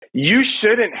you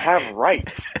shouldn't have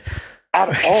rights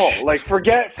at all. Like,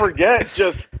 forget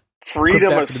just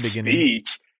freedom of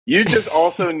speech. You just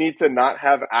also need to not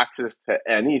have access to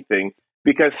anything,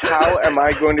 because how am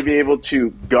I going to be able to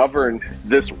govern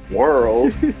this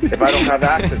world if I don't have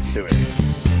access to it?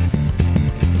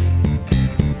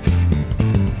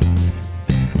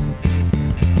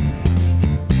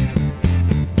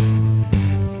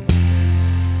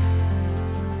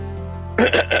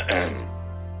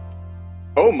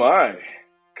 Oh my.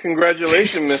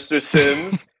 Congratulations, Mr.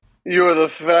 Sims. You're the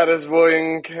fattest boy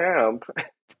in camp.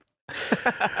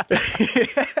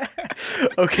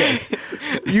 Okay.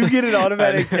 You get an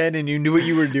automatic 10 and you knew what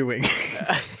you were doing.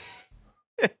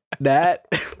 That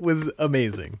was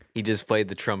amazing. He just played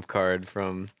the trump card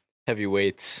from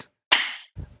Heavyweights.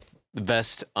 The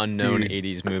best unknown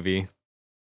 80s movie.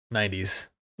 90s.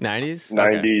 90s?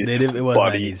 90s. It was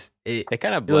buddy. 90s. They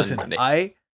kind of blend.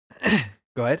 Listen,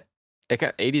 go ahead.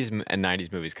 80s and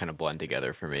 90s movies kind of blend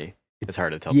together for me. It's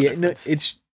hard to tell. Yeah, the difference. no,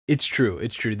 it's true.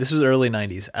 It's true. This was early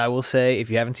 90s. I will say, if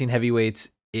you haven't seen Heavyweights,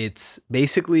 it's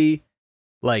basically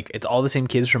like it's all the same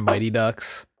kids from Mighty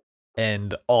Ducks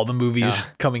and all the movies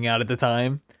coming out at the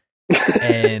time.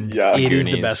 And it is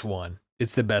the best one.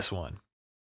 It's the best one.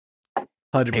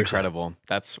 100%. Incredible.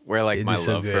 That's where like my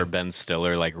love for Ben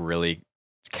Stiller like really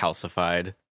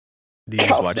calcified. Dude, I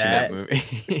was watching that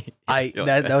movie.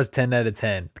 that was 10 out of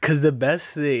 10. Because the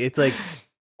best thing, it's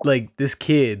like this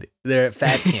kid, they're at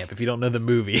fat camp. If you don't know the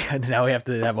movie, and now we have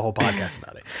to have a whole podcast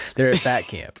about it. They're at fat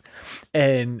camp,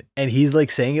 and he's like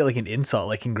saying it like an insult,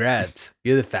 like "Congrats,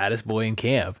 you're the fattest boy in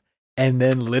camp." And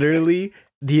then literally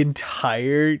the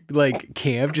entire like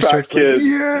camp just starts like,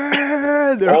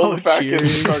 "Yeah!" They're all the fat cheering.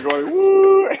 kids start going,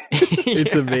 "Woo!"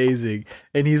 It's amazing,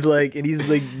 and he's like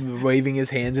waving his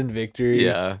hands in victory.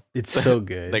 Yeah, it's so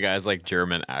good. The guy's like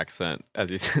German accent as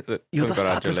he says it. You're the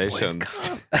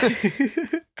Congratulations.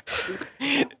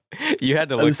 You had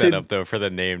to look that up though for the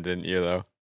name, didn't you? Though.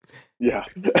 Yeah,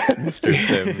 Mr.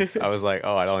 Sims. I was like,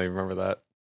 oh, I don't even remember that.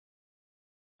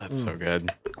 That's so good.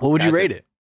 What would you rate it?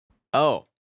 Oh,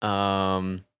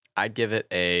 I'd give it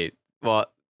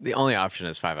the only option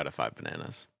is 5 out of 5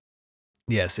 bananas.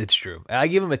 Yes, it's true. I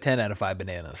give him a 10 out of 5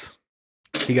 bananas.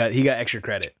 He got extra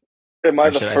credit. Am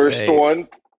I the first one?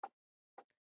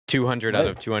 200 out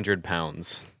of 200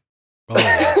 pounds. Oh,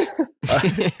 yes.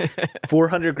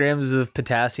 400 grams of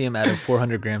potassium out of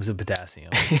 400 grams of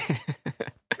potassium.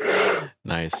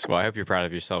 Nice. Well, I hope you're proud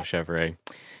of yourself, Chevrolet.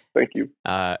 Thank you.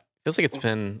 Feels like it's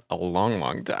been a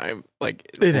long time.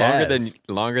 Like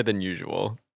longer than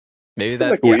usual. Maybe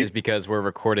that is because we're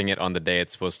recording it on the day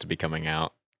it's supposed to be coming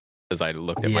out. As I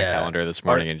looked at my calendar this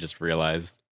morning and just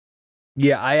realized.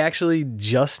 Yeah, I actually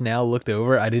just now looked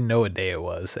over. I didn't know what day it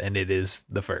was, and it is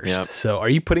the 1st. Yep. So are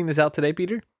you putting this out today,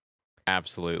 Peter?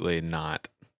 Absolutely not.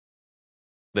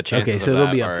 The chances of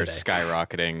that are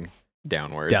skyrocketing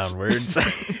downwards.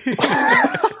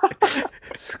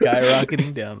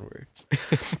 Skyrocketing downwards.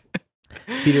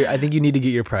 Peter, I think you need to get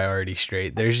your priorities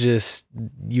straight.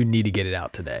 You need to get it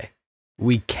out today.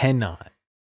 We cannot.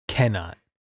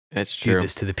 That's true. Do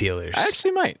this to the peelers. I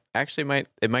actually might.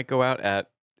 It might go out at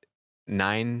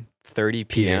 9:30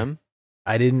 p.m.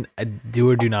 I do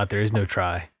or do not. There is no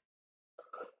try.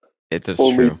 It is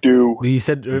true. Do. You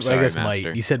said, I guess Master.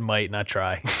 might. You said might, not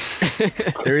try.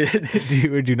 There is,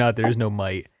 do or do not. There is no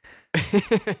might.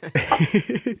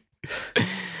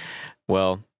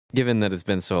 Well, given that it's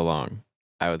been so long,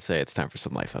 I would say it's time for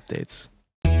some life updates.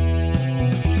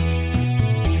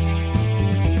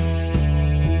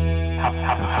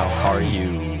 How are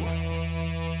you?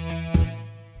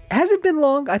 Has it been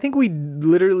long? I think we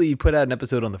literally put out an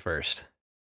episode on the 1st.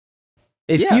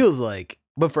 It feels like,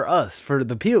 but for us, for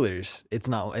the peelers, it's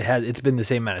not. It's been the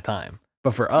same amount of time.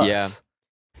 But for us,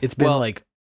 it's been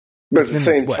but it's the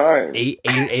same time.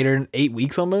 8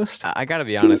 weeks almost. I gotta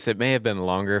be honest, it may have been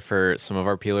longer for some of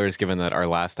our peelers, given that our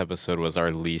last episode was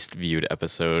our least viewed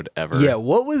episode ever. Yeah,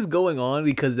 what was going on?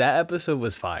 Because that episode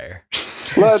was fire.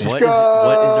 What is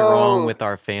wrong with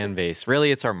our fan base?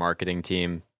 Really, it's our marketing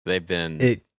team. They've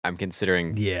been. I'm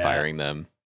considering firing them.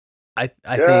 I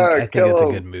think it's a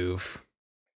good move.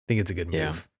 I think it's a good move.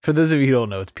 Yeah. For those of you who don't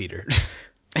know, it's Peter.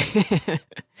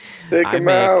 Take him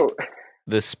out.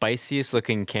 The spiciest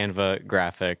looking Canva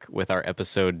graphic with our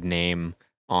episode name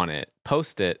on it.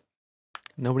 Post it.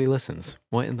 Nobody listens.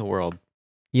 What in the world?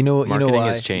 Marketing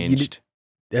has changed.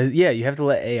 You have to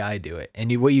let AI do it.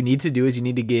 And what you need to do is you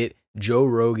need to get Joe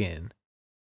Rogan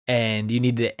and you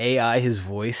need to AI his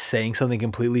voice saying something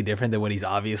completely different than what he's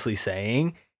obviously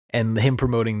saying and him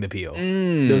promoting the peel.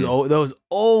 Those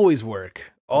always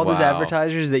work. All those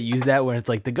advertisers that use that when it's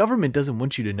like, the government doesn't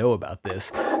want you to know about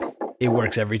this. It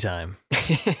works every time.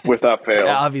 Without fail.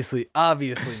 Obviously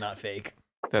not fake.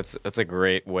 That's a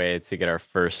great way to get our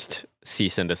first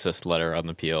cease and desist letter on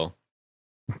the Peel.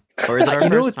 Or is it our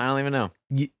first? I don't even know.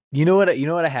 You know what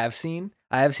I have seen?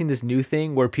 I have seen this new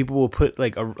thing where people will put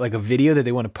like a video that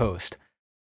they want to post,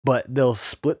 but they'll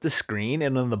split the screen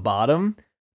and on the bottom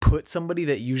put somebody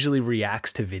that usually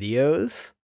reacts to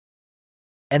videos,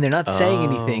 and they're not saying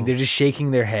anything. They're just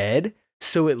shaking their head.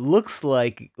 So it looks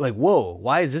like, whoa,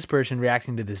 why is this person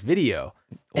reacting to this video?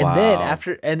 And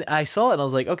then I saw it and I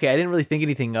was like, okay, I didn't really think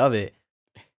anything of it.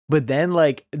 But then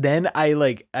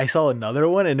I saw another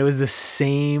one and it was the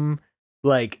same,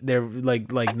 like they're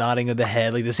like nodding of the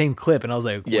head, like the same clip. And I was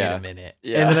like, wait a minute.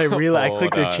 Yeah. And then I realized I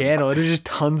clicked their channel and there's just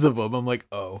tons of them. I'm like,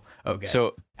 oh, okay.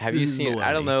 So have you seen,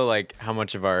 I don't know like how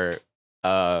much of our,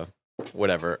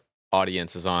 whatever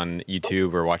audience is on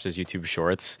YouTube or watches YouTube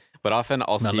shorts, but often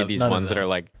I'll see these ones that are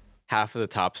like half of the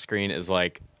top screen is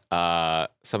like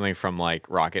something from like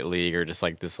Rocket League or just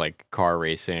like this like car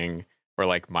racing or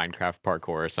like Minecraft parkour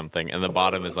or something, and the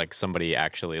bottom is like somebody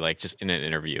actually like just in an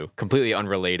interview, completely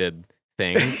unrelated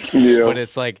things. But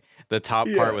it's like the top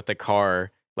part with the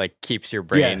car like keeps your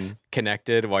brain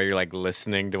connected while you're like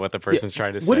listening to what the person's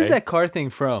trying to say. What is that car thing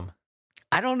from?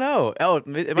 I don't know. Oh, it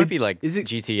might be like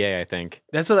GTA, I think.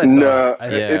 That's what I thought. No,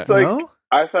 it's like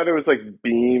I thought it was like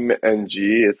Beam and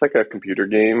G. It's like a computer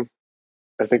game.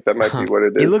 I think that might be what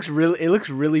it is. It looks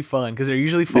really fun because they're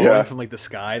usually falling from like the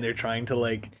sky and they're trying to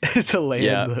like to land.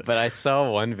 Yeah, but I saw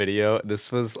one video.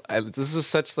 This was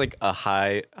such like a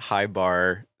high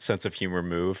bar sense of humor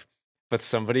move. But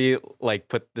somebody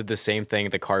like did the same thing,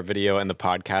 the car video and the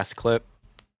podcast clip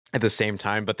at the same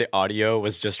time, but the audio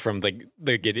was just from the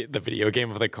video game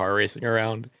of the car racing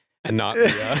around and not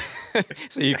the,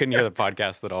 so you couldn't hear the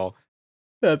podcast at all.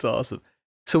 That's awesome.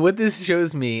 So what this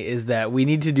shows me is that we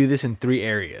need to do this in 3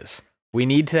 areas. We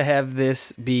need to have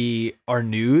this be our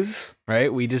news,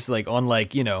 right? We just like on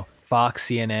like, you know, Fox,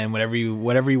 CNN, whatever you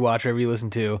watch, whatever you listen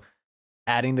to,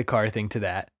 adding the car thing to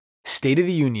that. State of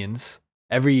the Unions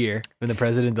every year when the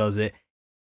president does it,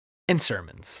 and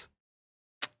sermons.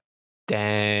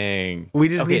 Dang. We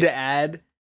just need to add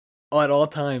at all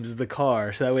times the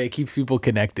car so that way it keeps people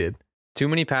connected. Too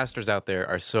many pastors out there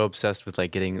are so obsessed with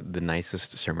like getting the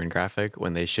nicest sermon graphic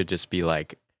when they should just be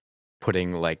like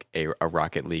putting like a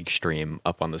Rocket League stream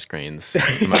up on the screens.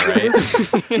 Am I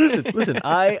right? Listen,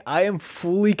 I am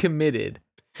fully committed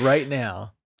right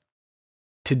now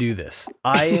to do this.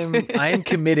 I am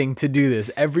committing to do this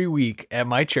every week at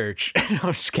my church.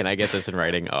 No, can I get this in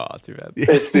writing? Oh, too bad.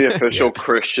 It's the official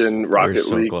Christian Rocket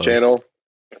League channel.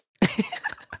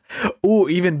 Ooh,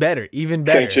 even better.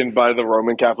 Sanctioned by the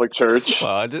Roman Catholic Church.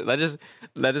 Wow, that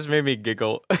just made me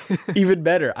giggle. Even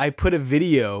better. I put a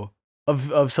video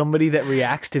of somebody that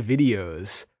reacts to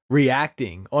videos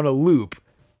reacting on a loop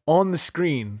on the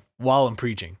screen while I'm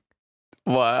preaching.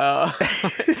 Wow.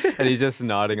 And he's just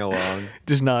nodding along.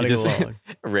 Just nodding along.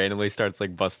 Randomly starts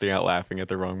like busting out laughing at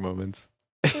the wrong moments.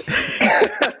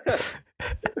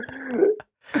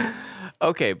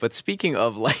 Okay, but speaking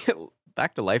of like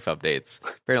back to life updates.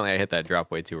 Apparently I hit that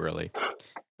drop way too early.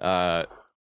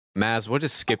 Maz, we'll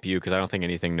just skip you because I don't think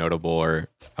anything notable or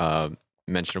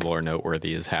mentionable or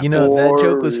noteworthy is happening. You know, that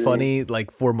joke was funny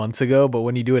like 4 months ago, but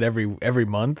when you do it every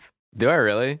month. Do I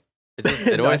really?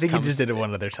 I think you just did it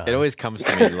one other time. It always comes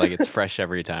to me like it's fresh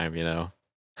every time, you know?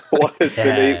 What? It's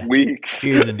been 8 weeks.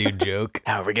 Here's a new joke.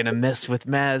 How are we gonna mess with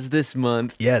Maz this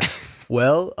month? Yes.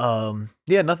 Well,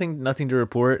 yeah, nothing to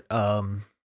report.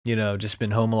 You know, just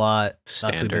been home a lot,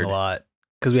 not sleeping a lot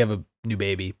because we have a new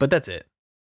baby. But that's it.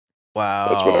 Wow.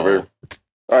 That's whatever.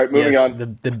 All right, moving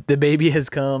on. The baby has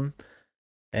come.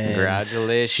 And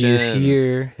congratulations. She is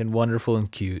here and wonderful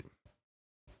and cute.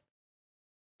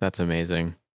 That's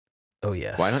amazing. Oh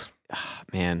yes.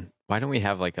 Why don't we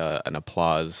have like an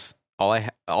applause? All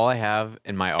I have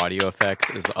in my audio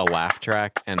effects is a laugh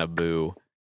track and a boo.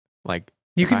 Like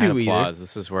you could do applause. Either.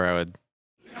 This is where I would.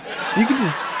 You could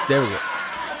just. There we go.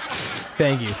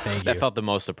 Thank you. That felt the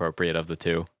most appropriate of the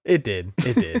two. It did.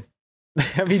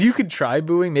 I mean, you could try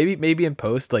booing, maybe in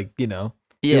post, like, you know,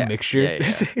 do a mixture.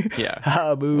 Yeah.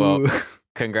 Ha, boo. Well,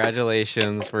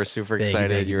 congratulations. We're super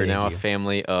excited. You're now a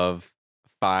family of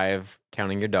 5,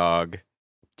 counting your dog.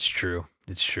 It's true.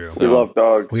 So, we love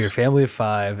dogs. We are a family of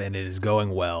 5, and it is going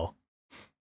well.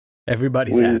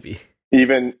 Everybody's happy.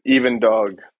 Even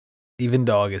dog. Even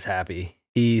dog is happy.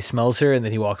 He smells her, and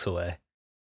then he walks away.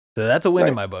 So that's a win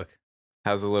in my book.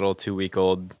 How's a little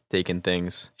 2-week-old taking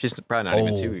things? She's probably not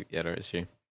even 2 yet, or is she?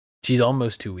 She's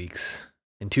almost 2 weeks.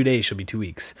 In 2 days, she'll be 2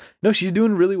 weeks. No, she's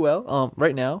doing really well.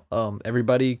 Right now,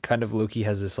 everybody kind of low-key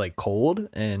has this like cold,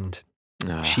 and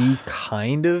She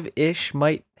kind of ish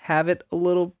might have it a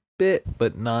little bit,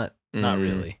 but not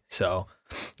really. So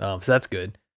that's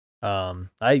good.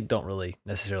 I don't really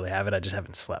necessarily have it. I just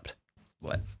haven't slept.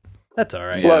 But that's all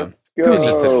right. Yeah. It's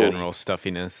just a general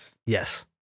stuffiness. Yes.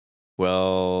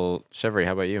 Well, Chevry,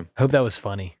 how about you? Hope that was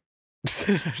funny.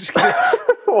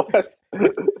 What?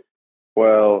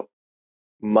 Well,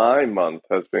 my month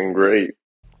has been great.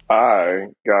 I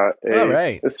got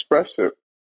espresso.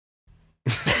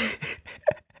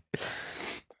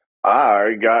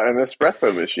 I got an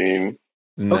espresso machine.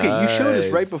 Nice. Okay, you showed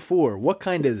us right before. What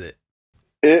kind is it?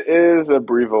 It is a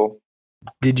Breville.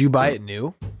 Did you buy it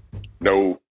new?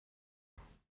 No.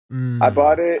 I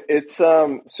bought it. It's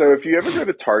so if you ever go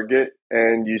to Target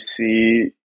and you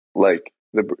see like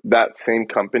that same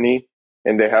company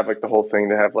and they have like the whole thing,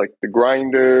 they have like the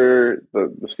grinder, the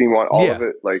steam wand, all of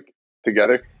it like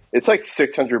together. It's like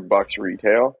 $600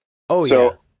 retail. Oh,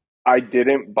 so I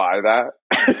didn't buy that.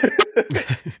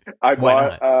 I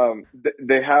bought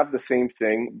they have the same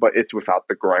thing, but it's without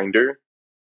the grinder.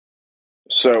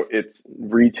 So it's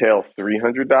retail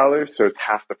 $300, so it's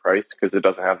half the price because it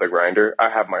doesn't have the grinder. I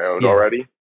have my own already,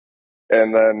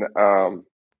 and then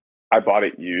I bought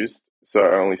it used, so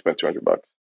I only spent $200.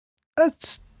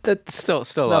 That's still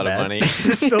a lot of money.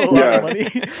 It's still a lot of money.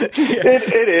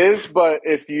 It is, but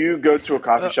if you go to a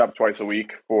coffee shop twice a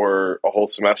week for a whole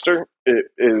semester, it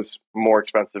is more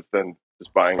expensive than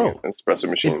just buying an espresso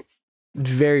machine.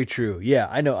 Very true. Yeah,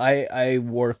 I know. I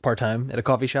work part-time at a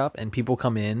coffee shop, and people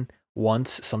come in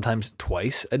once, sometimes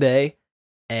twice a day,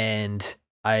 and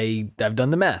I've done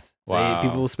the math. Wow.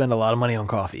 People spend a lot of money on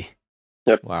coffee.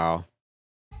 Yep. Wow.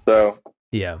 So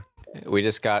yeah, we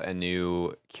just got a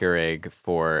new Keurig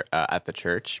for at the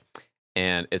church,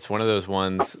 and it's one of those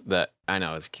ones that I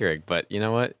know it's Keurig, but you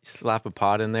know what? You slap a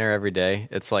pod in there every day.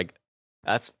 It's like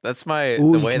that's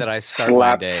the way that I start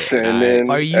my day. Cinnamon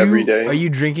every day. Are you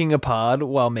drinking a pod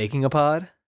while making a pod?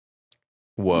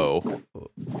 Whoa.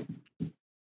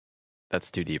 That's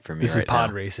too deep for me. This is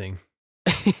pod racing.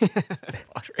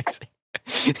 Pod racing.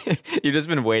 You've just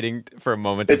been waiting for a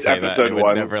moment to say that. Episode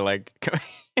 1. Never like.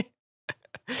 All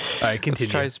right, continue.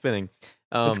 Let's try spinning.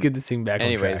 Let's get this thing back on track.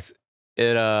 Anyways,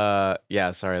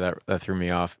 sorry that threw me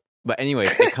off. But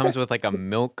anyways, it comes with like a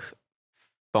milk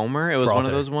foamer. It was one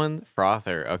of those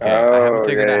frother. Okay, I haven't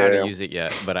figured out how to use it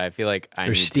yet, but I feel like I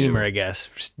need steamer, to. I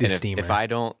guess. If I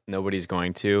don't, nobody's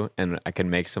going to, and I can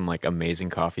make some like amazing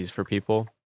coffees for people.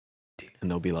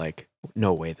 And they'll be like,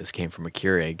 no way this came from a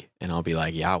Keurig. And I'll be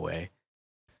like, Yahweh.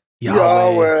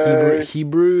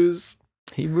 Hebrews,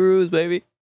 baby.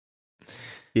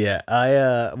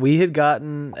 Yeah, we had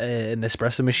gotten an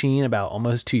espresso machine about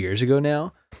almost 2 years ago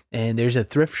now. And there's a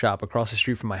thrift shop across the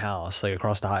street from my house, like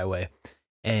across the highway.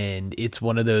 And it's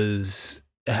one of those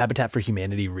Habitat for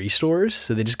Humanity restores.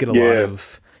 So they just get a lot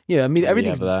of, I mean,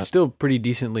 everything's still pretty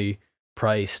decently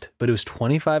priced, but it was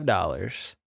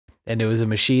 $25. And it was a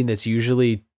machine that's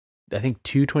usually, I think,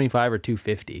 $225 or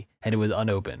 $250, and it was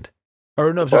unopened.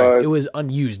 Or no, sorry, it was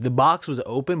unused. The box was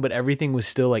open, but everything was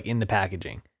still like in the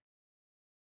packaging.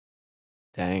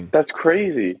 Dang, that's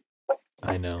crazy.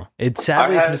 I know.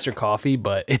 Sadly it's Mr. Coffee,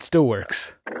 but it still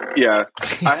works. Yeah,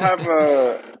 I have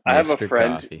a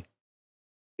friend. Coffee.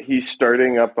 He's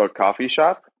starting up a coffee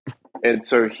shop, and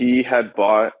so he had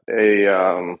bought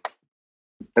an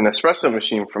espresso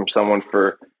machine from someone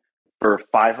for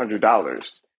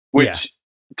 $500, which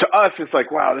to us is like,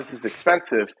 wow, this is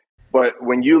expensive. But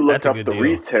when you look up the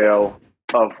retail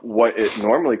of what it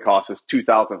normally costs, is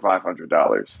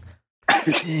 $2,500.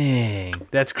 Dang,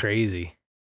 that's crazy.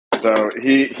 So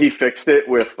he fixed it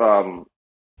with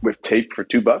tape for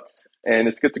 $2, and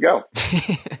it's good to go.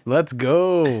 Let's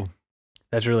go.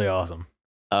 That's really awesome.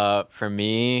 For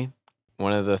me,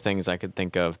 one of the things I could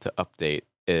think of to update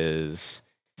is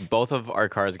both of our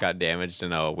cars got damaged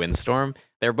in a windstorm.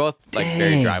 They're both like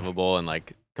very drivable and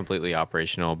like completely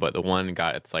operational, but the one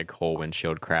got its like whole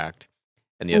windshield cracked,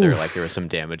 and the other like there was some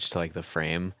damage to like the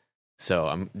frame. So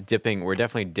we're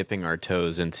definitely dipping our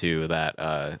toes into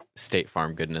that State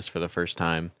Farm goodness for the first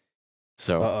time.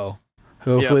 So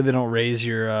hopefully they don't raise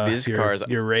your cars,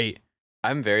 your rate.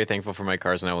 I'm very thankful for my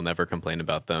cars, and I will never complain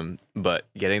about them. But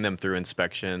getting them through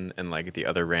inspection and like the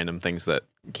other random things that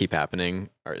keep happening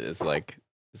is like,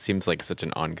 it seems like such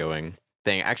an ongoing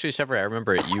thing. Actually, Shepard, I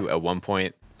remember you at one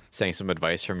point saying some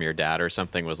advice from your dad or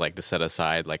something was like to set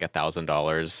aside like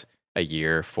 $1,000 a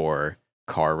year for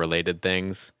car related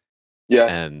things. Yeah.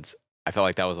 And I felt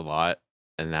like that was a lot.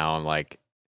 And now I'm like,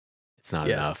 it's not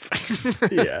enough.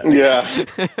 Yeah.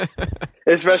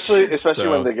 Especially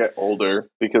when they get older,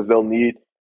 because they'll need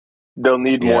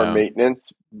more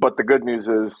maintenance. But the good news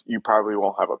is you probably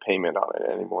won't have a payment on it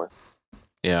anymore.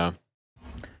 Yeah.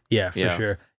 Yeah, for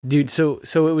sure. Dude, so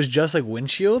it was just like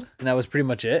windshield, and that was pretty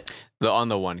much it? On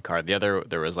the one car. The other,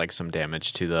 there was like some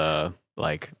damage to the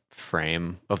like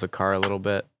frame of the car a little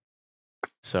bit.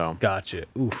 So gotcha.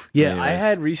 Oof. Yeah, anyways. I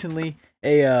had recently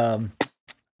a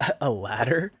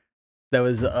ladder that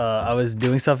was I was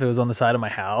doing stuff. It was on the side of my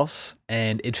house,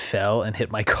 and it fell and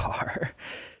hit my car.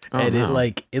 And no.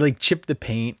 it chipped the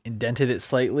paint and dented it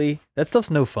slightly. That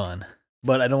stuff's no fun.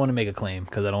 But I don't want to make a claim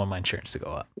because I don't want my insurance to go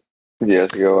up. Yeah,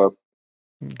 to go up.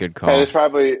 Good call. And it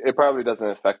probably doesn't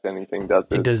affect anything, does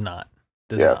it? It does not.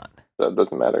 Not. So it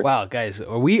doesn't matter. Wow, guys,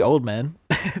 are we old men?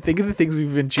 Think of the things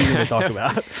we've been choosing to talk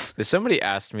about. Somebody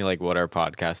asked me like what our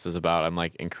podcast is about. I'm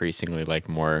like increasingly like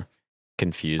more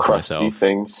confused crusty myself.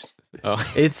 Things. Oh.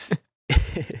 It's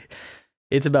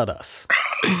about us.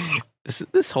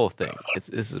 This whole thing.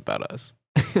 This is about us.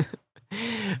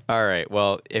 All right.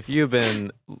 Well, if you've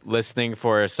been listening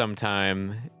for some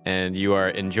time and you are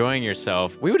enjoying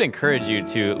yourself, we would encourage you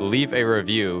to leave a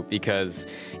review because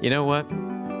you know what?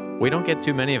 We don't get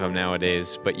too many of them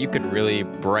nowadays, but you could really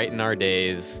brighten our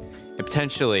days and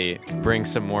potentially bring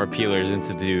some more peelers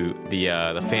into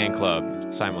the fan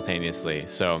club simultaneously.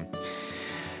 So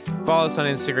follow us on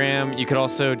Instagram. You could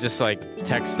also just like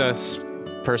text us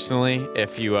personally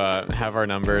if you have our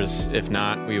numbers. If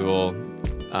not, we will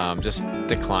just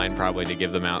decline probably to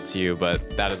give them out to you,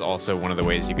 but that is also one of the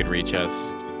ways you could reach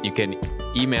us. You can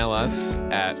email us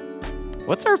at,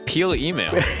 what's our Peel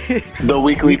email? The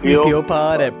Weekly Peel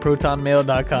Pod at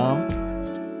protonmail.com.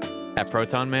 At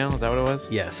ProtonMail? Is that what it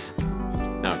was? Yes.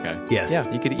 Okay. Yes.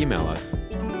 Yeah, you could email us.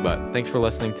 But thanks for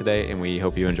listening today, and we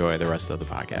hope you enjoy the rest of the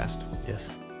podcast. Yes.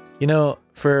 You know,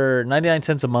 for 99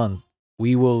 cents a month,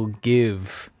 we will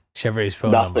give Chevrolet's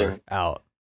phone number out.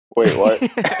 Wait, what?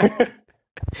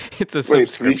 It's a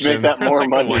subscription. Please make that more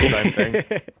money. One-time thing.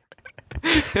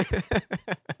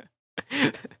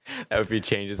 That if he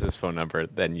changes his phone number,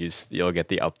 then you'll get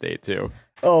the update too.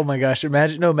 Oh my gosh!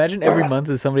 Imagine every month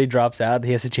that somebody drops out,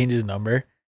 he has to change his number.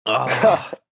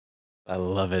 Oh, I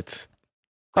love it.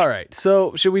 All right,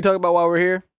 so should we talk about why we're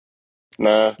here?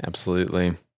 Nah,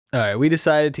 absolutely. All right, we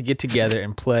decided to get together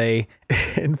and play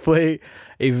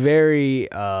a very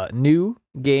new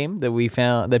game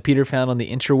that Peter found on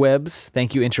the interwebs.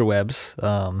 Thank you,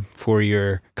 interwebs, for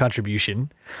your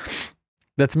contribution.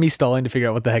 That's me stalling to figure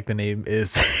out what the heck the name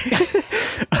is.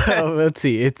 Let's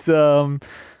see. It's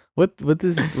what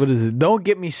is it? Don't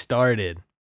get me started.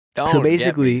 Don't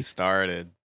get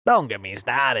me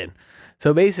started.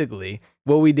 So basically,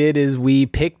 what we did is we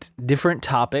picked different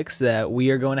topics that we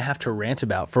are going to have to rant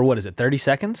about for, what is it, 30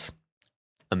 seconds?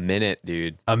 A minute,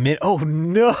 dude. A minute? Oh,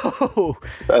 no.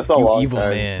 That's a long evil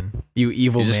time. man. You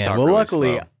evil man. Well, really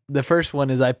luckily, slow. The first one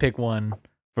is I pick one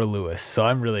for Lewis, so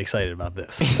I'm really excited about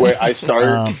this. Wait, I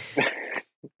start?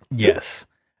 Yes.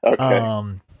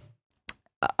 Okay.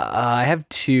 I have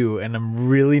two, and I'm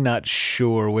really not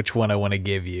sure which one I want to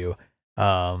give you.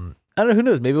 I don't know. Who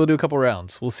knows? Maybe we'll do a couple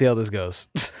rounds. We'll see how this goes.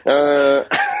 The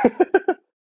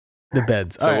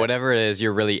beds. So whatever it is,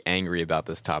 you're really angry about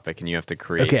this topic, and you have to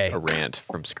create a rant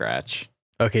from scratch.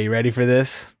 Okay, you ready for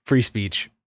this? Free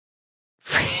speech.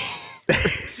 Free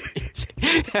speech.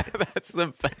 That's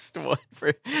the best one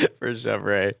for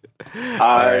Chevrolet.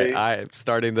 I am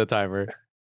starting the timer.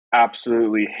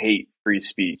 Absolutely hate free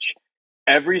speech.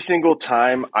 Every single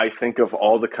time I think of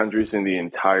all the countries in the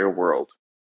entire world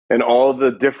and all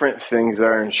the different things that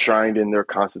are enshrined in their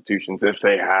constitutions, if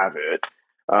they have it,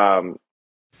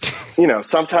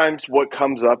 sometimes what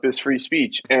comes up is free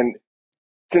speech. And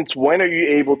since when are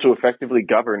you able to effectively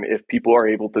govern if people are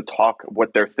able to talk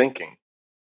what they're thinking?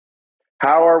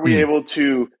 How are we able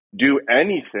to do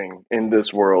anything in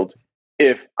this world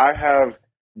if I have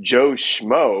Joe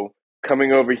Schmo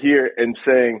coming over here and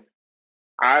saying,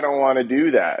 I don't want to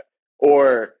do that?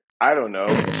 Or, I don't know,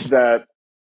 that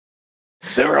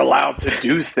they're allowed to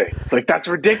do things. Like, that's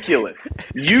ridiculous.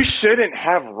 You shouldn't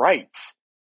have rights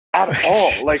at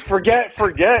all. Like, forget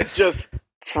just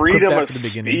freedom of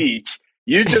speech.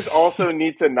 You just also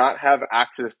need to not have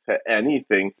access to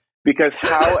anything, because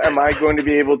how am I going to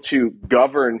be able to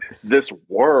govern this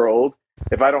world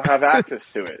if I don't have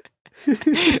access to it?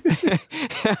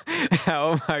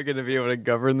 How am I going to be able to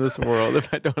govern this world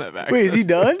if I don't have access? Wait, is he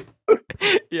done?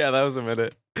 Yeah, that was a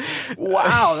minute.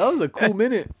 Wow, that was a cool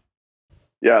minute.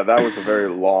 Yeah, that was a very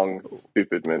long,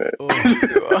 stupid minute.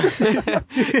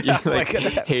 You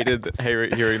hated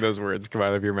hearing those words come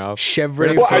out of your mouth.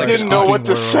 Chevrolet. Well, I didn't know what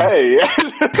to say.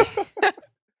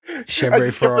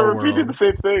 Chevrolet for our world. Repeated the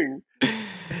same thing.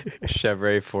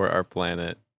 Chevrolet for our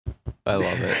planet. I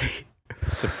love it.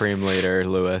 Supreme Leader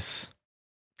Lewis.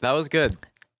 That was good.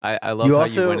 I love how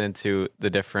you went into the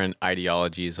different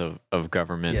ideologies of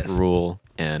government rule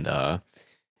and how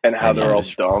they're all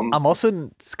dumb. I'm also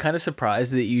kind of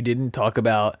surprised that you didn't talk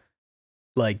about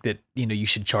like that, you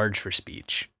should charge for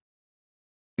speech.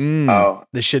 Oh,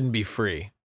 this shouldn't be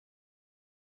free.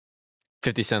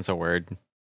 50 cents a word.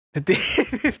 50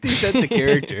 cents a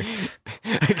character.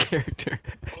 A character.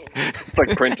 It's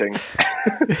like printing.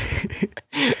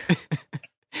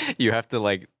 You have to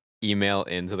like email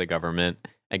into the government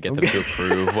and get them to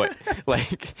approve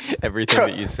everything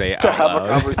that you say out have loud. A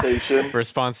conversation.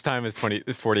 Response time is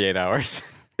 48 hours.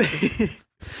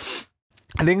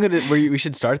 I think we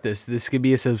should start this. This could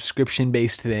be a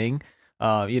subscription-based thing.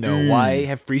 Why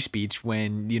have free speech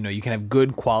when, you can have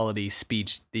good quality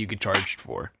speech that you get charged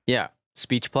for? Yeah.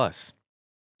 Speech Plus.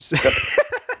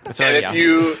 That's already out.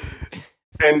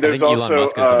 And there's also Elon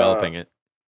Musk is developing it.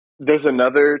 There's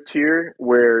another tier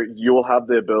where you'll have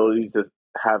the ability to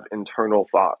have internal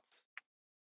thoughts.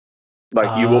 Like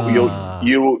it's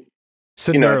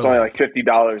only like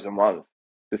 $50 a month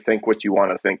to think what you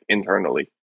want to think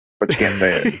internally, but you can't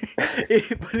say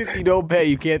it. But if you don't pay,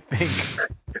 you can't think.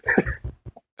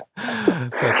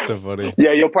 That's so funny.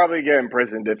 Yeah, you'll probably get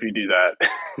imprisoned if you do that.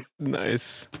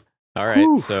 Nice. All right,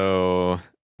 Whew. So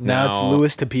now it's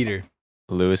Lewis to Peter.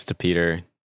 Lewis to Peter.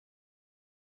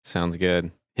 Sounds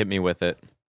good. Hit me with it.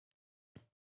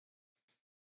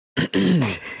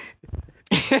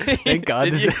 Thank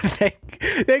God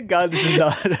thank God this is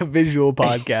not a visual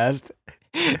podcast.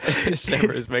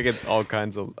 Shepard is making all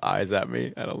kinds of eyes at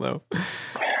me. I don't know.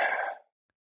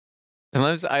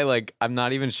 Sometimes I'm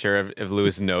not even sure if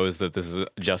Lewis knows that this is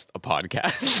just a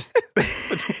podcast.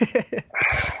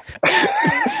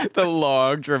 The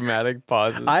long dramatic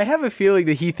pauses. I have a feeling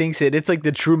that he thinks it's like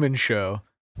the Truman Show.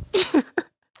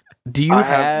 Do you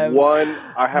have one?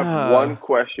 I have one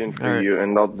question for you,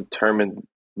 and they'll determine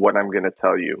what I'm going to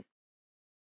tell you.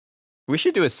 We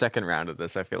should do a second round of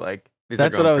this. I feel like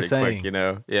that's what I was saying.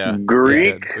 Quick, yeah.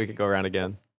 Greek. Yeah, we could go around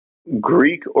again.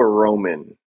 Greek or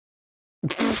Roman?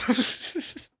 That's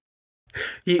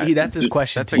his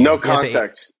question. That's no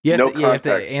context. You have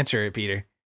to answer it, Peter.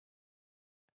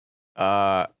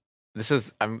 This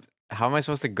is how am I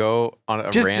supposed to go on a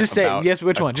rant? Just say yes.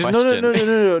 Which one? Just question?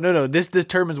 No. This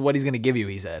determines what he's going to give you.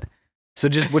 He said. So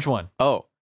just which one? Oh,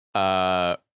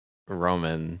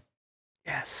 Roman.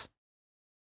 Yes.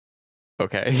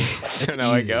 Okay. So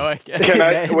now I go. I guess. Can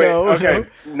I wait? Okay.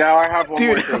 No. Now I have one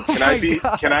more thing. Can I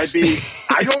be?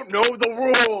 I don't know the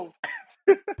rules.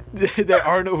 There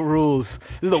are no rules.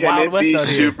 This is the Wild West out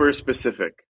here. Super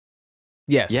specific.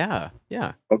 Yes. Yeah.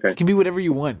 Okay. It can be whatever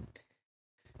you want.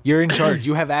 You're in charge.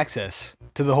 You have access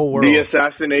to the whole world. The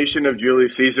assassination of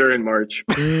Julius Caesar in March.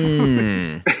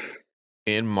 In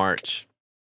March.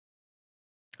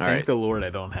 All right. Thank the Lord I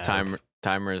don't have.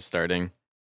 Timer is starting.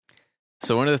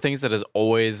 So one of the things that has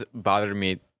always bothered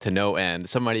me to no end,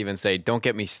 some might even say, don't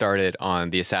get me started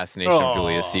on the assassination of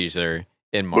Julius Caesar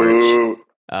in March,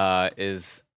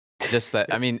 is just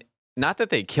that, I mean, not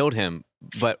that they killed him,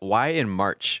 but why in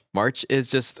March? March is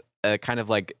just a kind of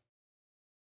like,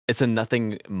 it's a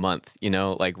nothing month,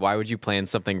 like why would you plan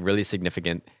something really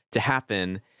significant to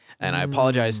happen? And I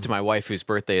apologize to my wife whose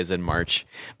birthday is in March,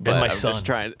 but and my I'm son. just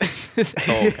trying.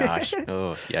 Oh gosh!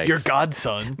 Oh yikes! Your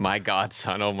godson. My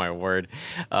godson. Oh my word!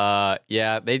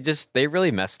 Yeah, they really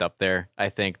messed up there. I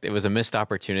think it was a missed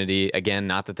opportunity. Again,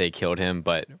 not that they killed him,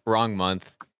 but wrong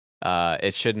month.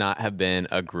 It should not have been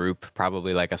a group,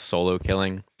 probably like a solo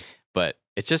killing. But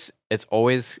it's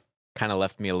always kind of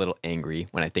left me a little angry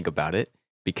when I think about it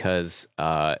because.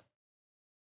 I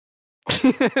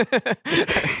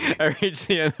reached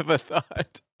the end of a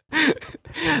thought.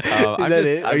 I'm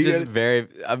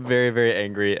very, very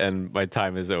angry, and my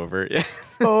time is over.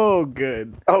 Oh,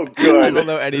 good. Oh, good. I don't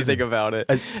know anything about it.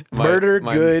 Murder,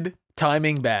 good.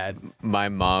 Timing, bad. My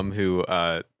mom, who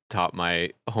taught my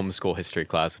homeschool history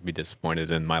class, would be disappointed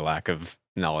in my lack of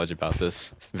knowledge about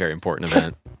this very important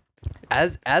event.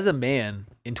 As a man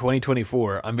in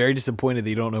 2024, I'm very disappointed that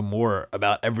you don't know more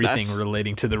about everything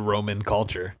relating to the Roman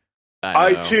culture.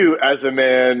 I too, as a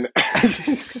man.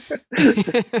 This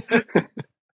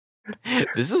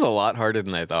is a lot harder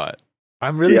than I thought.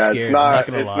 I'm really scared. It's not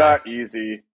not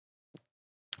easy.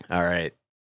 All right,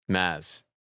 Maz,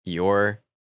 your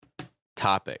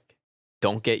topic.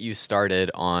 Don't get you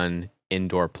started on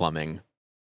indoor plumbing.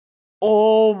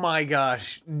 Oh my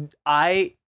gosh.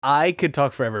 I could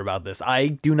talk forever about this. I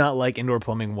do not like indoor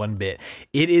plumbing one bit.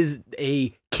 It is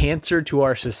a cancer to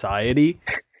our society.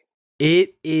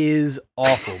 It is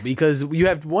awful because you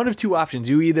have one of two options.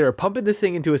 You either are pumping this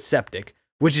thing into a septic,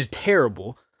 which is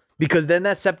terrible because then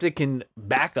that septic can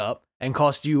back up and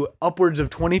cost you upwards of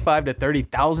 $25,000 to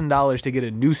 $30,000 to get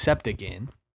a new septic in.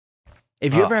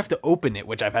 If you ever have to open it,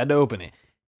 which I've had to open it,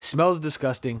 smells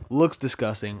disgusting, looks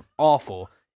disgusting,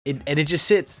 awful, and it just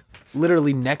sits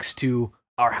literally next to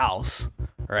our house,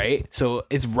 right? So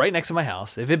it's right next to my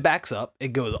house. If it backs up, it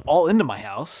goes all into my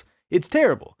house. It's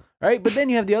terrible, right? But then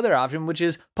you have the other option, which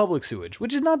is public sewage,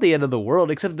 which is not the end of the world,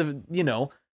 except you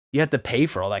have to pay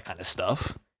for all that kind of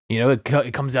stuff.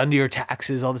 It comes down to your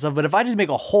taxes, all this stuff. But if I just make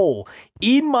a hole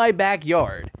in my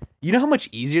backyard, you know how much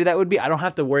easier that would be? I don't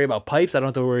have to worry about pipes. I don't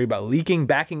have to worry about leaking,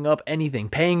 backing up, anything,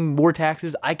 paying more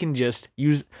taxes. I can just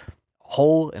use a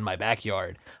hole in my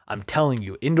backyard. I'm telling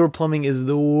you, indoor plumbing is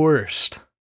the worst.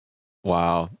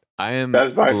 Wow.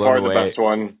 That's by far the best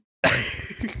one.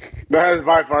 That is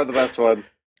by far the best one.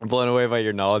 I'm blown away by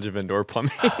your knowledge of indoor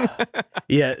plumbing.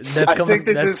 Yeah, I think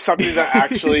this is something that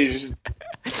actually is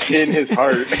in his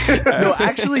heart. No,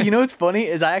 actually, what's funny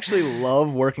is I actually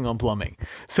love working on plumbing,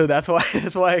 so that's why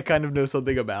I kind of know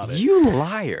something about it. You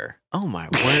liar! Oh my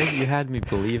word! You had me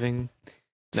believing.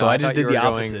 So I just did the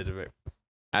opposite of it.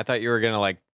 I thought you were gonna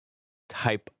like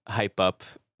hype up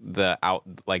the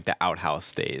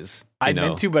outhouse days. I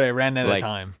meant to, but I ran out of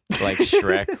time. Like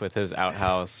Shrek with his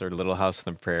outhouse or Little House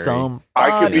on the Prairie.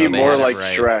 I could be more like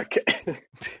Shrek.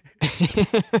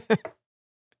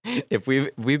 If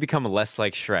we become less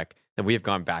like Shrek, then we have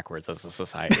gone backwards as a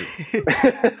society.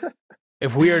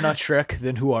 If we are not Shrek,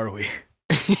 then who are we?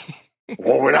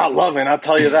 Well, we're not loving, I'll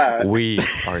tell you that. We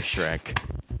are Shrek.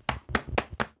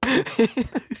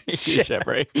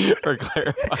 Shepard, for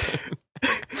clarifying.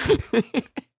 Okay.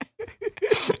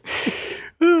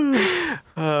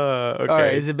 All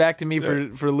right, is it back to me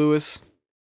for Lewis?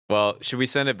 Well, should we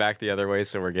send it back the other way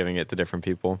so we're giving it to different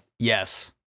people?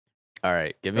 Yes. All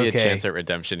right, give me a chance at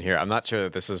redemption here. I'm not sure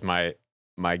that this is my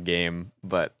game,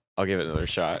 but I'll give it another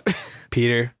shot.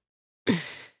 Peter,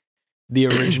 the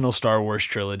original Star Wars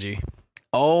trilogy.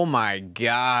 Oh my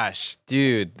gosh,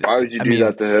 dude. Why would you do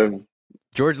that to him?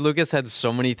 George Lucas had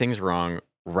so many things wrong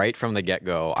right from the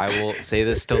get-go. I will say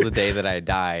this till the day that I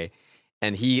die.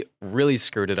 And he really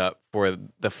screwed it up for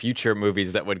the future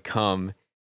movies that would come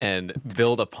and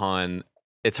build upon.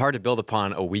 It's hard to build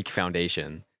upon a weak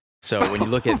foundation. So when you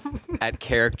look at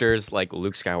characters like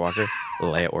Luke Skywalker,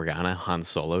 Leia Organa, Han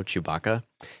Solo, Chewbacca,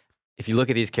 if you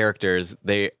look at these characters,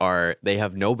 they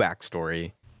have no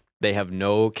backstory, they have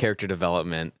no character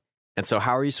development, and so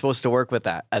how are you supposed to work with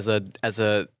that as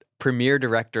a premier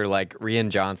director like Rian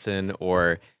Johnson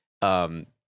or,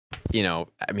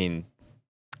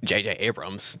 J.J.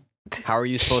 Abrams? How are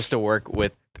you supposed to work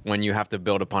with when you have to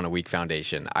build upon a weak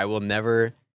foundation? I will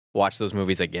never watch those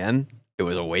movies again. It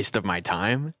was a waste of my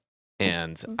time,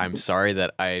 and I'm sorry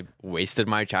that I wasted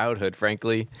my childhood,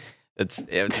 frankly. It's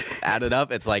added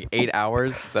up. It's like 8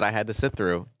 hours that I had to sit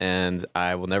through, and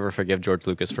I will never forgive George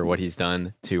Lucas for what he's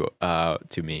done to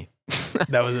me.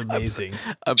 That was amazing.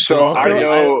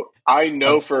 I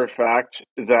know for a fact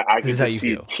that I can just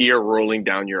see a tear rolling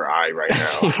down your eye right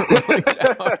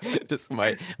now. Just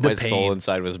my soul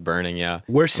inside was burning. Yeah,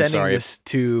 we're sending this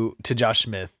to Josh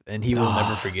Smith, and he will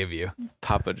never forgive you,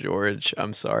 Papa George.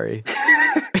 I'm sorry.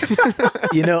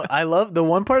 I love the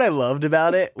one part I loved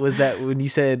about it was that when you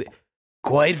said,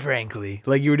 "Quite frankly,"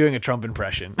 like you were doing a Trump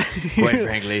impression. Quite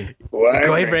frankly,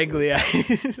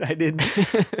 I didn't.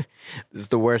 This is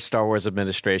the worst Star Wars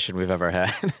administration we've ever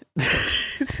had.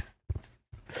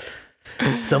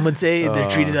 Some would say they're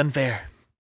treated unfair.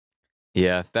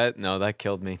 Yeah, that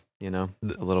killed me. A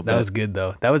little bit. That was good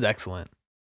though. That was excellent.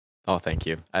 Oh, thank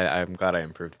you. I'm glad I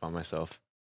improved upon myself.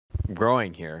 I'm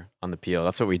growing here on the PO.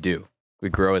 That's what we do. We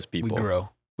grow as people.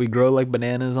 We grow like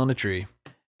bananas on a tree.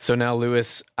 So now,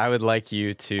 Lewis, I would like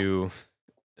you to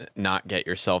not get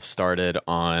yourself started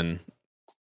on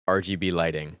RGB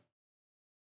lighting.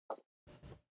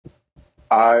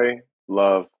 I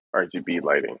love RGB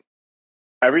lighting.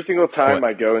 Every single time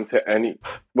I go into any...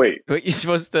 Wait, you're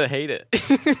supposed to hate it.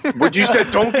 But you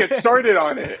said don't get started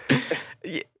on it.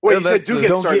 Wait, you said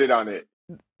get started on it.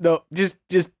 No, just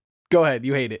go ahead.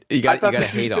 You hate it. You got to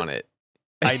hate on it.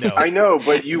 I know. I know,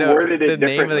 but you worded it differently.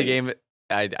 The name of the game...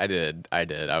 I did.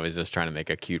 I was just trying to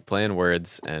make a cute play on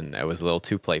words, and I was a little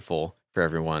too playful for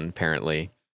everyone,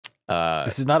 apparently.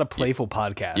 This is not a playful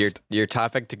podcast. Your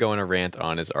topic to go on a rant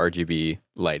on is RGB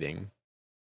lighting.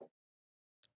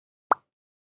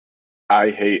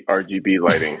 I hate RGB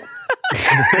lighting.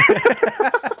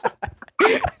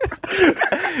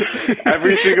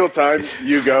 Every single time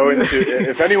you go into,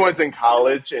 if anyone's in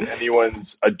college and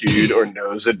anyone's a dude or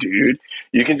knows a dude,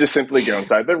 you can just simply go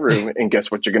inside the room and guess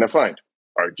what you're going to find?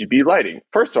 RGB lighting.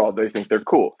 First of all, they think they're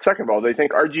cool. Second of all, they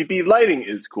think RGB lighting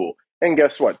is cool. And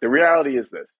guess what? The reality is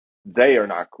this. they are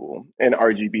not cool, and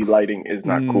RGB lighting is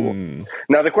not cool.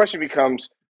 Now the question becomes,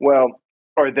 well,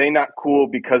 are they not cool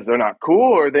because they're not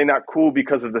cool, or are they not cool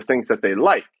because of the things that they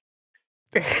like?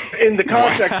 In the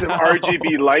context of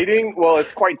RGB lighting, well,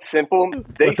 it's quite simple.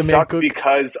 They suck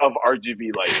because of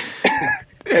RGB lighting.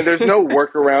 And there's no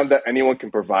workaround that anyone can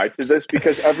provide to this,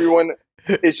 because everyone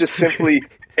is just simply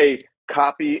a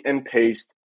copy and paste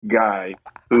guy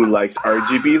who likes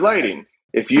RGB lighting.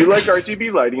 If you like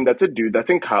RGB lighting, that's a dude that's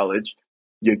in college.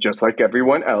 You're just like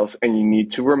everyone else, and you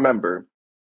need to remember,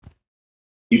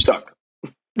 you suck.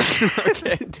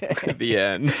 Okay. The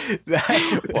end.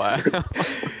 Wow.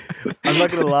 I'm not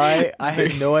gonna lie, I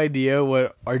had no idea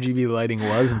what RGB lighting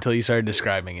was until you started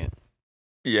describing it.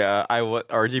 Yeah, what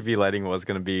RGB lighting was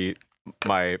gonna be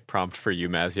my prompt for you,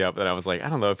 Masyop, and I was like, I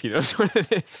don't know if he knows what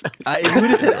it is. If you would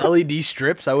have said LED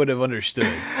strips, I would have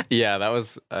understood. Yeah, that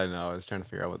was. I know. I was trying to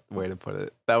figure out what way to put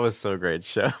it. That was so great,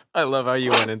 Chef. I love how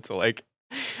you went into like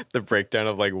the breakdown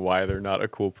of like why they're not a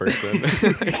cool person.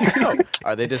 So,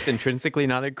 are they just intrinsically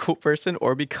not a cool person,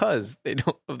 or because they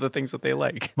don't have the things that they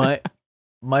like?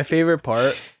 My favorite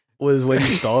part was when you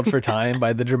stalled for time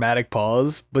by the dramatic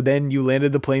pause, but then you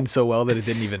landed the plane so well that it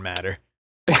didn't even matter.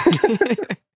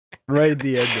 Right at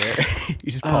the end there,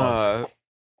 you just paused.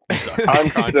 I'm sorry.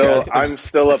 I'm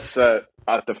still upset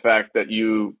at the fact that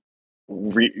you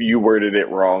worded it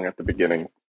wrong at the beginning.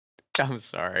 I'm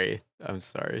sorry.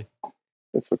 It's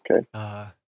okay.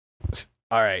 All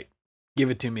right,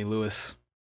 give it to me, Lewis.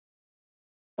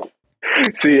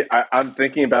 See, I'm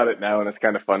thinking about it now, and it's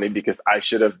kind of funny because I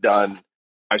should have done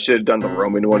the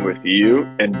Roman one with you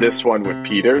and this one with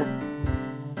Peter.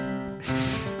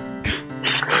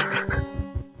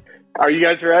 Are you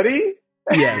guys ready?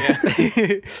 Yes.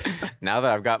 Now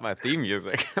that I've got my theme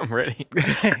music, I'm ready.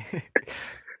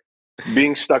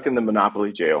 Being stuck in the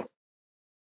Monopoly jail.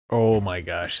 Oh my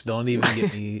gosh, don't even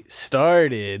get me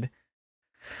started.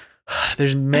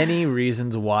 There's many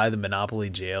reasons why the Monopoly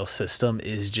jail system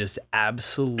is just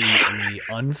absolutely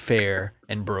unfair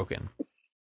and broken.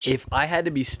 If I had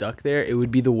to be stuck there, it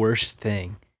would be the worst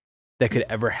thing that could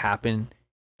ever happen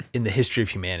in the history of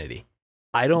humanity.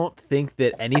 I don't think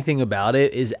that anything about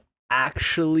it is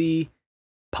actually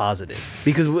positive,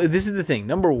 because this is the thing.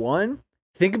 Number one,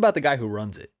 think about the guy who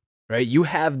runs it, right? You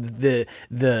have the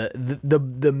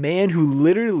man who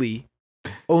literally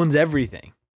owns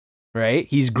everything. Right?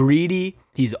 He's greedy.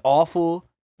 He's awful.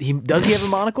 Does he have a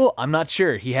monocle? I'm not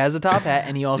sure. He has a top hat,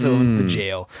 and he also owns the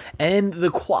jail. And the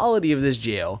quality of this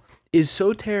jail is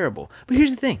so terrible. But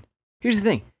here's the thing.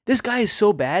 This guy is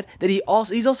so bad that he's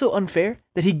also unfair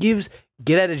that he gives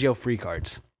get out of jail free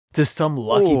cards to some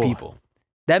lucky people.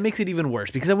 That makes it even worse,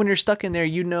 because then when you're stuck in there,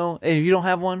 you know, and if you don't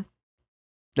have one,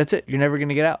 that's it. You're never going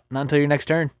to get out. Not until your next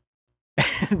turn.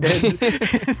 Then,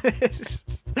 this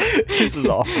is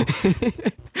awful.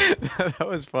 That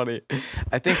was funny.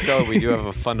 I think, though, we do have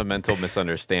a fundamental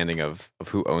misunderstanding of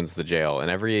who owns the jail. And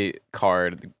every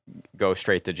card, go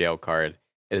straight to jail card,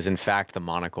 is in fact the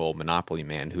monocle Monopoly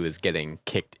man who is getting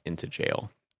kicked into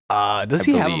jail. Does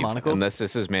he have a monocle? Unless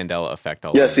this is Mandela effect.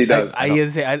 Yes, he does. I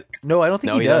don't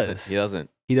think he does. He doesn't.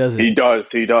 He doesn't.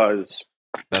 He does.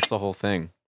 That's the whole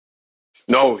thing.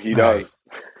 No, he does. Right.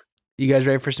 You guys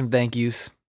ready for some thank yous?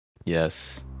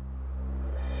 Yes.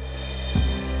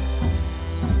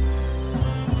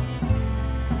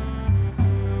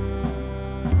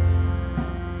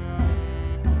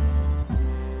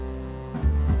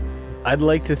 I'd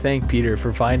like to thank Peter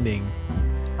for finding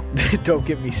Don't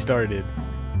Get Me Started,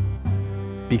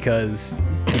 because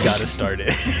he got us started.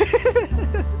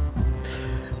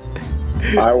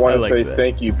 I want to say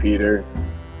thank you, Peter,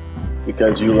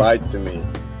 because you lied to me.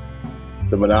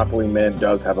 The Monopoly man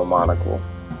does have a monocle.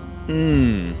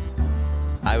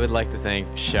 I would like to thank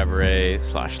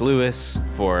Chevrolet/Lewis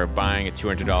for buying a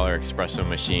 $200 espresso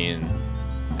machine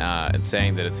and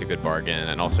saying that it's a good bargain,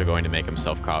 and also going to make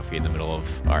himself coffee in the middle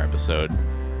of our episode.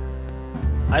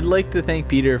 I'd like to thank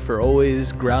Peter for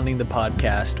always grounding the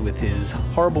podcast with his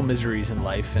horrible miseries in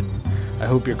life, and I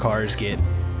hope your cars get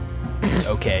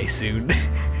okay soon.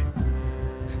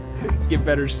 Get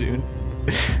better soon.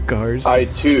 Cars. I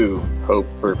too hope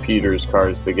for Peter's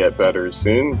cars to get better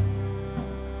soon.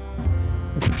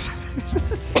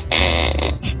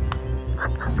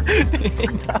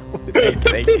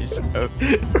 Thank you, Show.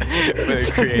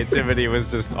 The creativity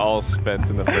was just all spent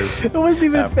in the first it wasn't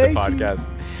even half of the podcast.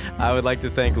 I would like to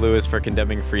thank Lewis for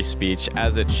condemning free speech,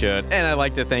 as it should, and I'd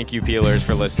like to thank you peelers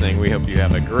for listening. We hope you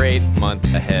have a great month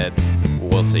ahead.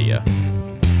 We'll see ya.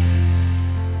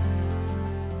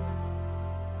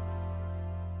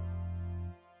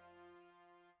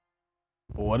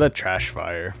 What a trash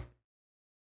fire.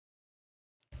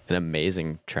 an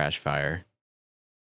amazing trash fire.